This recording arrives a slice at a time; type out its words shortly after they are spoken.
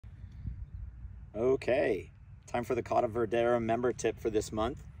Okay, time for the Cata Verdera member tip for this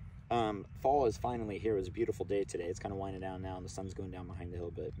month. Fall is finally here. It was a beautiful day today. It's kind of winding down now and the sun's going down behind the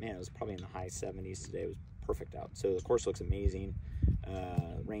hill, but man, it was probably in the high 70s today. It was perfect out. So the course looks amazing.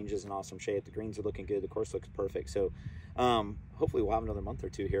 Range is in awesome shape. The greens are looking good. The course looks perfect. So hopefully we'll have another month or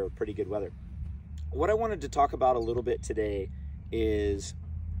two here of pretty good weather. What I wanted to talk about a little bit today is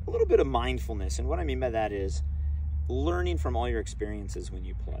a little bit of mindfulness. And what I mean by that is learning from all your experiences when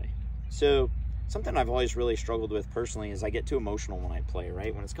you play. So something I've always really struggled with personally is I get too emotional when I play,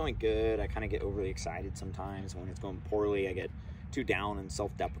 right? When it's going good, I kind of get overly excited sometimes. When it's going poorly, I get too down and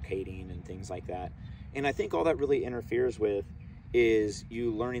self-deprecating and things like that. And I think all that really interferes with is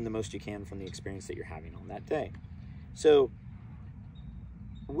you learning the most you can from the experience that you're having on that day. So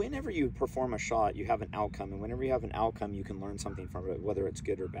whenever you perform a shot, you have an outcome. And whenever you have an outcome, you can learn something from it, whether it's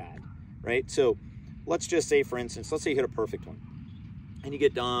good or bad, right? So let's just say, for instance, let's say you hit a perfect one. And you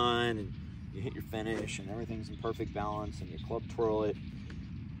get done and you hit your finish and everything's in perfect balance and your club twirl it.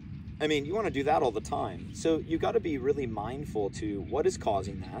 I mean, you want to do that all the time. So you got to be really mindful to what is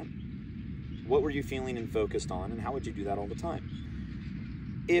causing that. What were you feeling and focused on, and how would you do that all the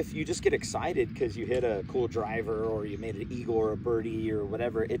time? If you just get excited because you hit a cool driver or you made an eagle or a birdie or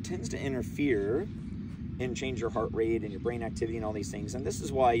whatever, it tends to interfere and change your heart rate and your brain activity and all these things. And this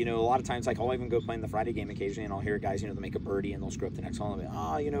is why, a lot of times, like, I'll even go play in the Friday game occasionally and I'll hear guys, they'll make a birdie and they'll screw up the next one.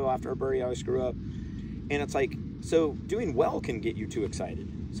 I'll be, after a birdie, I always screw up. And it's like, so doing well can get you too excited.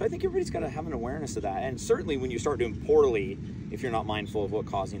 So I think everybody's got to have an awareness of that. And certainly when you start doing poorly, if you're not mindful of what's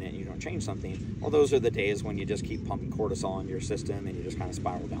causing it and you don't change something, well, those are the days when you just keep pumping cortisol in your system and you just kind of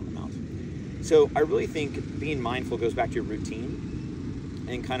spiral down the mountain. So I really think being mindful goes back to your routine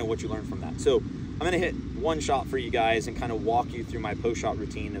and kind of what you learn from that. So I'm going to hit one shot for you guys and kind of walk you through my post-shot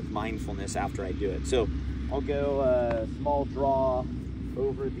routine of mindfulness after I do it. So I'll go small draw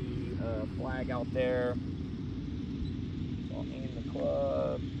over the flag out there. So I'll aim the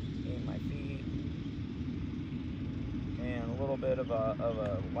club, aim my feet, and a little bit of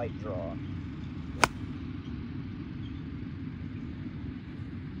a light draw.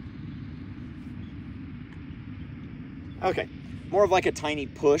 Okay, more of like a tiny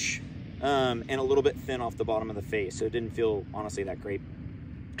push. And a little bit thin off the bottom of the face, so it didn't feel honestly that great.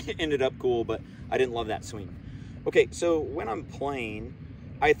 It ended up cool, but I didn't love that swing. Okay, so when I'm playing,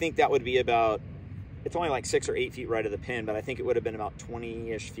 I think that would be about, it's only like 6 or 8 feet right of the pin, but I think it would have been about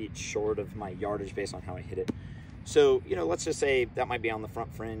 20-ish feet short of my yardage based on how I hit it. So, let's just say that might be on the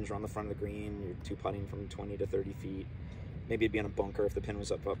front fringe or on the front of the green. You're two putting from 20 to 30 feet. Maybe it'd be on a bunker if the pin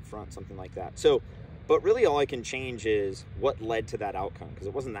was up front, something like that. So, but really all I can change is what led to that outcome, because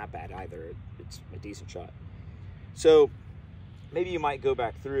it wasn't that bad either. It's a decent shot. So maybe you might go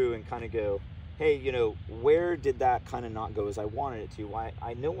back through and kind of go, hey, where did that kind of not go as I wanted it to? Why?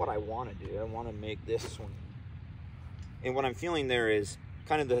 I know what I want to do. I want to make this swing. And what I'm feeling there is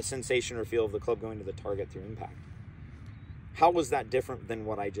kind of the sensation or feel of the club going to the target through impact. How was that different than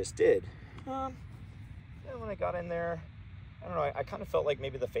what I just did? When I got in there, I don't know, I kind of felt like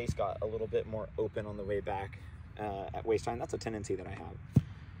maybe the face got a little bit more open on the way back at waist time. That's a tendency that I have.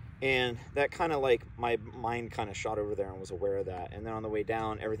 And that kind of like, my mind kind of shot over there and was aware of that. And then on the way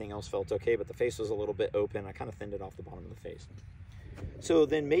down, everything else felt okay, but the face was a little bit open. I kind of thinned it off the bottom of the face. So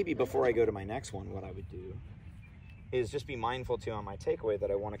then maybe before I go to my next one, what I would do is just be mindful too on my takeaway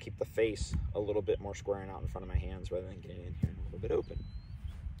that I want to keep the face a little bit more squaring out in front of my hands rather than getting in here and a little bit open.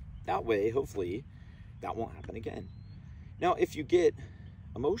 That way, hopefully, that won't happen again. Now, if you get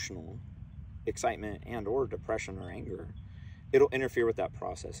emotional, excitement and or depression or anger, it'll interfere with that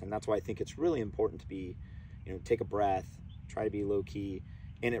process. And that's why I think it's really important to be, take a breath, try to be low key.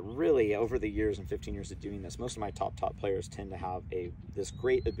 And it really, over the years and 15 years of doing this, most of my top players tend to have this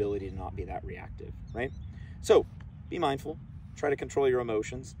great ability to not be that reactive, right? So be mindful, try to control your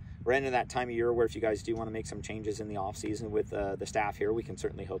emotions. We're into that time of year where if you guys do want to make some changes in the off season with the staff here, we can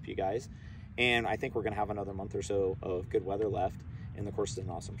certainly help you guys. And I think we're going to have another month or so of good weather left, and the course is in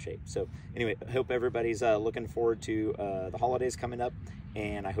awesome shape. So anyway, I hope everybody's looking forward to the holidays coming up,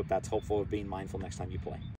 and I hope that's helpful of being mindful next time you play.